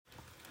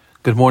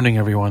Good morning,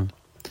 everyone.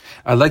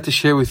 I'd like to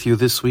share with you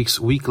this week's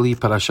weekly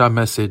parasha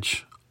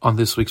message on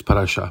this week's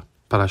parasha,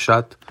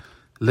 Parashat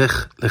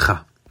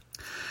Lech-Lecha.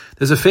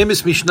 There's a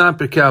famous Mishnah in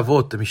Pirkei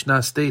Avot. The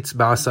Mishnah states,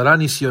 "Ba'asara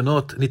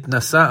nisyonot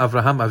nitnasa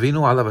Avraham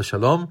Avinu alav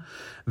shalom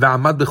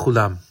ve'amad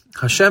bechulam."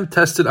 Hashem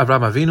tested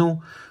Avraham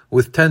Avinu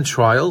with 10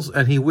 trials,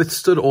 and he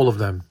withstood all of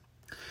them.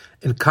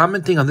 In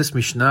commenting on this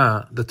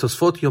Mishnah, the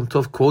Tosfot Yom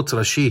Tov quotes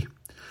Rashi,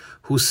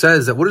 who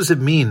says that what does it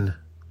mean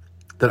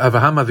that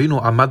Avraham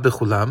Avinu amad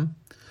bechulam,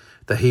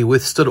 that he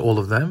withstood all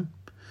of them?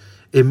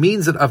 It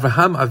means that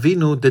Avraham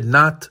Avinu did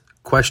not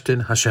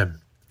question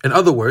Hashem. In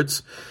other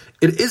words,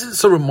 it isn't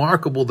so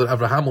remarkable that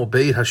Avraham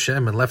obeyed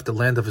Hashem and left the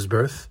land of his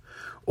birth,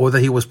 or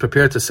that he was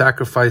prepared to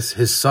sacrifice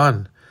his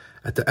son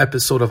at the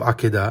episode of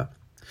Akedah.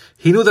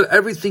 He knew that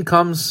everything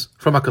comes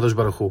from HaKadosh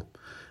Baruch Hu,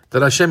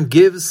 that Hashem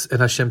gives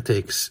and Hashem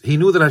takes. He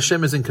knew that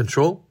Hashem is in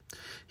control.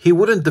 He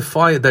wouldn't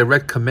defy a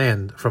direct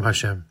command from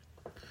Hashem.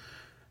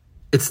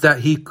 It's that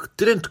he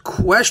didn't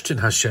question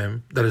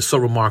Hashem that is so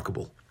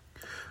remarkable.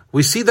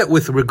 We see that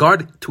with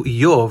regard to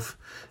Iyov,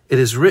 it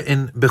is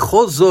written,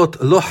 B'chol zot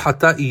lo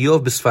hata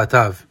Iyov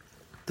b'sfatav.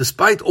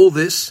 Despite all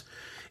this,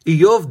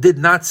 Iyov did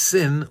not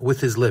sin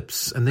with his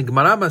lips. And the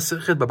Gemara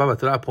Masechet Baba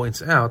Batra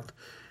points out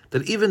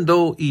that even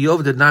though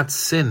Iyov did not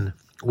sin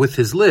with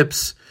his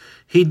lips,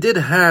 he did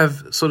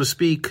have, so to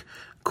speak,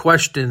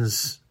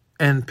 questions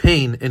and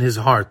pain in his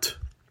heart.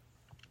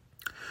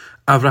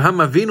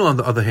 Avraham Avinu, on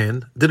the other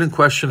hand, didn't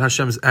question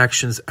Hashem's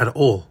actions at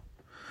all.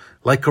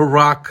 Like a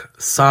rock,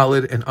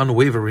 solid and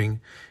unwavering,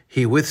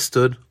 he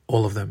withstood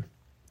all of them.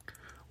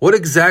 What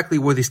exactly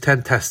were these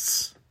 10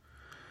 tests?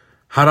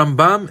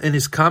 Harambam, in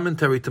his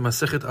commentary to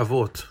Masechet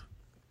Avot,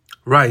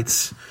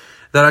 writes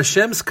that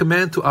Hashem's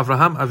command to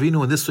Avraham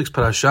Avinu in this week's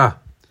parasha,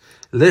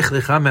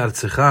 Lech-Lecha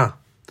me'artzecha,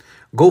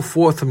 go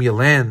forth from your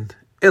land,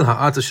 El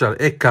ha'atz asher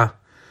eka,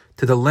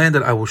 to the land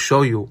that I will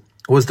show you,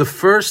 was the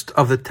first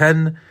of the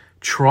 10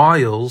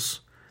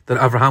 trials that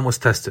Avraham was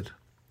tested.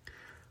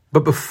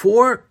 But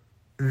before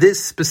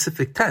this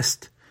specific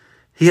test,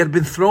 he had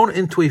been thrown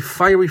into a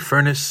fiery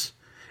furnace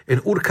in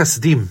Ur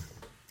Kasdim,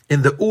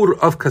 in the Ur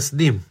of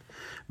Kasdim,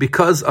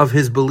 because of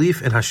his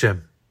belief in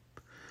Hashem.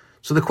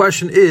 So the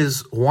question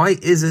is, why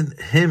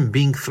isn't him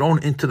being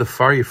thrown into the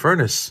fiery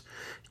furnace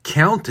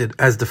counted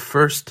as the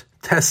first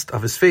test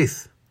of his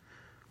faith?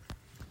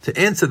 To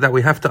answer that,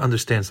 we have to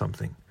understand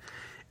something.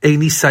 A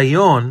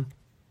nisayon,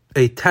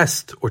 a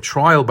test or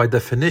trial by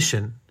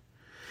definition,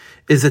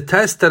 is a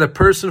test that a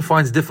person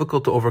finds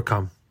difficult to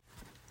overcome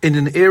in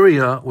an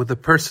area where the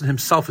person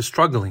himself is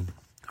struggling.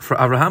 For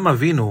Avraham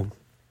Avinu,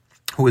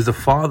 who is the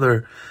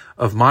father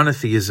of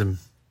monotheism,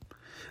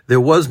 there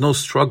was no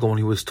struggle when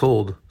he was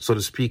told, so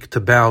to speak,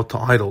 to bow to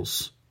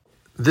idols.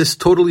 This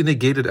totally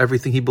negated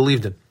everything he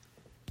believed in.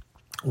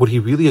 Would he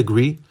really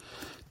agree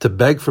to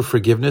beg for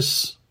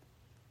forgiveness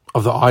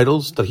of the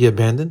idols that he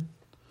abandoned?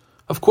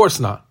 Of course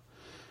not.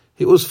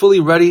 He was fully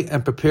ready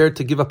and prepared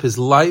to give up his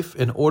life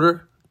in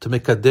order to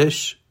make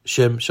Kadesh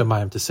Shem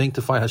Shamayim, to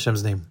sanctify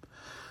Hashem's name.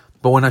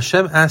 But when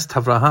Hashem asked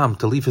Avraham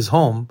to leave his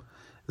home,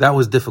 that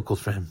was difficult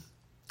for him.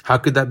 How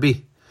could that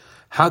be?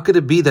 How could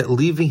it be that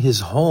leaving his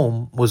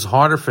home was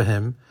harder for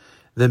him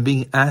than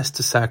being asked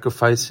to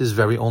sacrifice his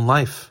very own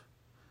life?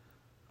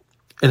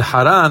 In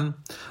Haran,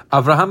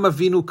 Avraham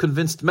Avinu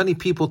convinced many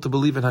people to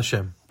believe in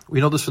Hashem. We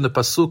know this from the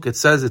Pasuk. It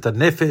says, "Et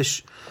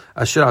nefesh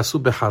asher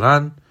asu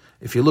beharan."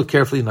 If you look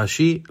carefully in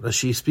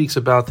Rashi speaks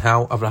about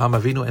how Avraham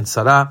Avinu and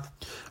Sarah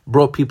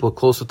brought people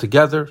closer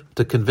together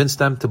to convince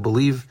them to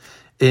believe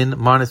in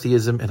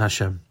monotheism in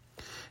Hashem.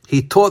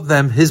 He taught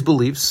them his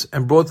beliefs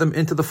and brought them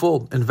into the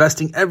fold,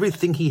 investing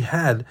everything he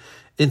had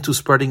into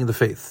spreading the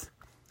faith.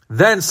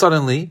 Then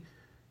suddenly,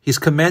 he's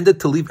commanded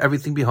to leave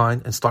everything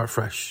behind and start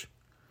fresh.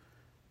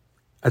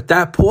 At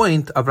that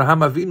point,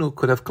 Avraham Avinu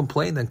could have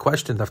complained and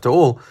questioned. After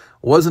all,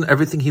 wasn't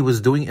everything he was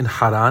doing in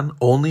Haran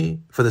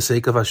only for the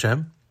sake of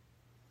Hashem?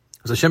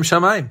 It was Hashem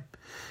Shamayim.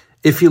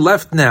 If he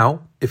left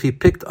now, if he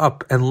picked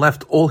up and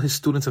left all his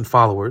students and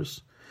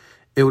followers,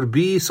 it would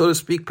be, so to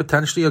speak,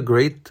 potentially a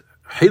great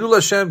Hilul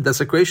Hashem,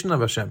 desecration of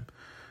Hashem.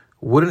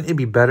 Wouldn't it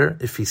be better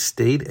if he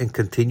stayed and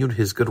continued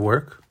his good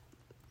work?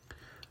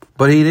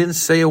 But he didn't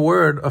say a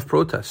word of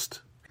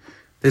protest.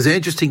 There's an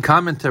interesting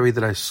commentary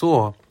that I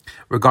saw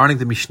regarding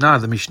the Mishnah.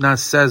 The Mishnah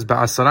says,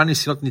 "Ba'asara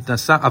nisyonot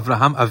nitnasa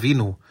Avraham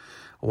Avinu."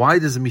 Why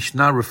does the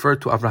Mishnah refer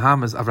to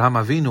Avraham as Avraham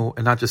Avinu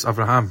and not just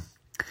Avraham?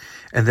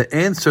 And the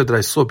answer that I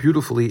saw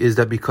beautifully is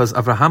that because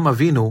Avraham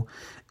Avinu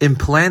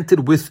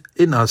implanted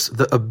within us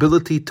the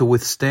ability to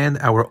withstand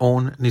our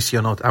own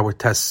nisyonot, our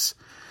tests.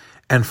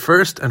 And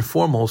first and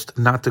foremost,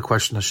 not to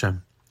question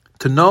Hashem.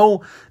 To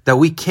know that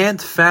we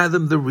can't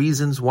fathom the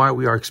reasons why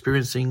we are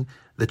experiencing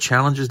the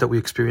challenges that we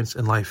experience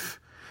in life.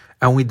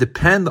 And we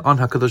depend on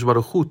HaKadosh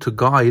Baruch Hu to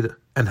guide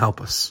and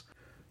help us.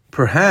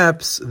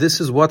 Perhaps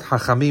this is what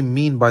Hachamim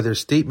mean by their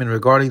statement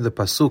regarding the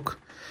Pasuk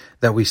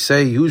that we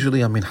say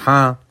usually on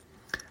Mincha,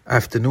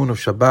 afternoon of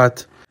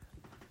Shabbat,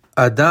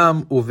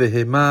 Adam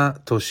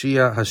uvehema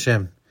toshia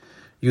Hashem.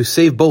 You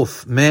save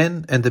both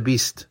man and the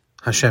beast,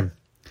 Hashem.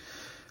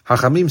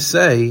 Hachamim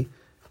say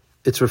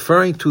it's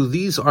referring to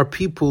these are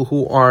people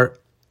who are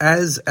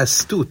as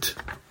astute,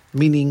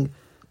 meaning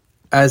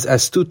as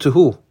astute to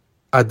who?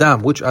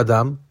 Adam. Which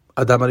Adam?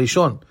 Adam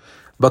Arishon.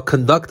 But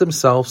conduct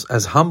themselves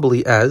as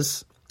humbly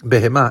as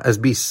behema, as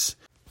beasts.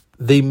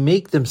 They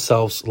make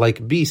themselves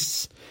like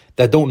beasts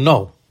that don't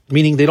know,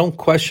 meaning they don't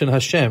question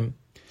Hashem,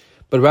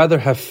 but rather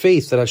have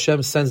faith that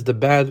Hashem sends the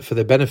bad for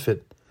their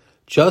benefit,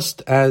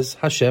 just as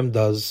Hashem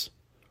does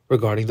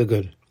regarding the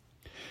good.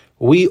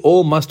 We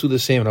all must do the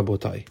same,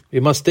 Rabotai. We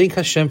must thank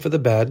Hashem for the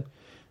bad,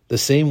 the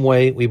same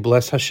way we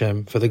bless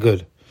Hashem for the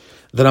good.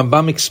 The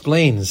Rambam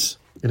explains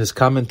in his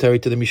commentary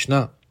to the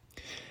Mishnah,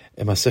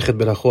 in Masechet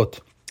Berachot,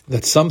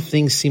 that some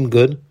things seem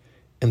good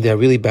and they are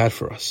really bad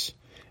for us.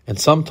 And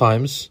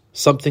sometimes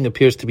something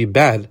appears to be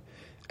bad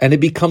and it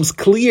becomes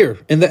clear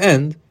in the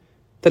end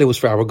that it was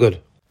for our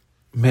good.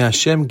 May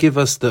Hashem give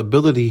us the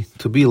ability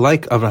to be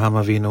like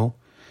Avraham Avinu,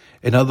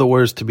 in other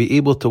words, to be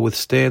able to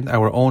withstand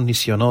our own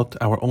nisyonot,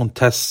 our own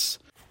tests,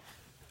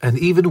 and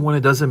even when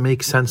it doesn't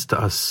make sense to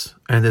us,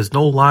 and there's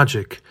no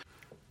logic,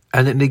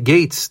 and it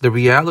negates the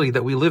reality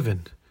that we live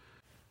in,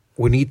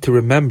 we need to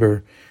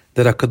remember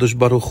that HaKadosh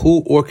Baruch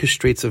Hu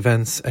orchestrates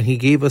events, and He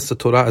gave us the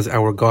Torah as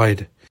our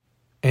guide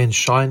and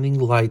shining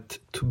light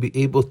to be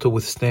able to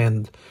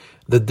withstand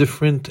the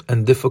different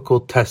and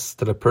difficult tests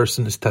that a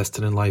person is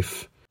tested in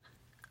life.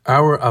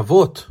 Our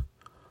Avot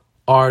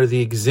are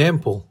the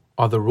example,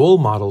 are the role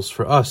models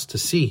for us to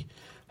see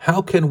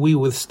how can we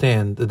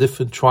withstand the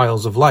different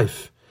trials of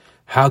life,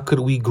 how could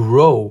we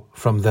grow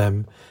from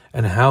them,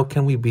 and how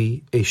can we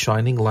be a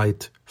shining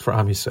light for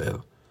Am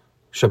Yisrael.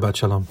 Shabbat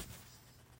Shalom.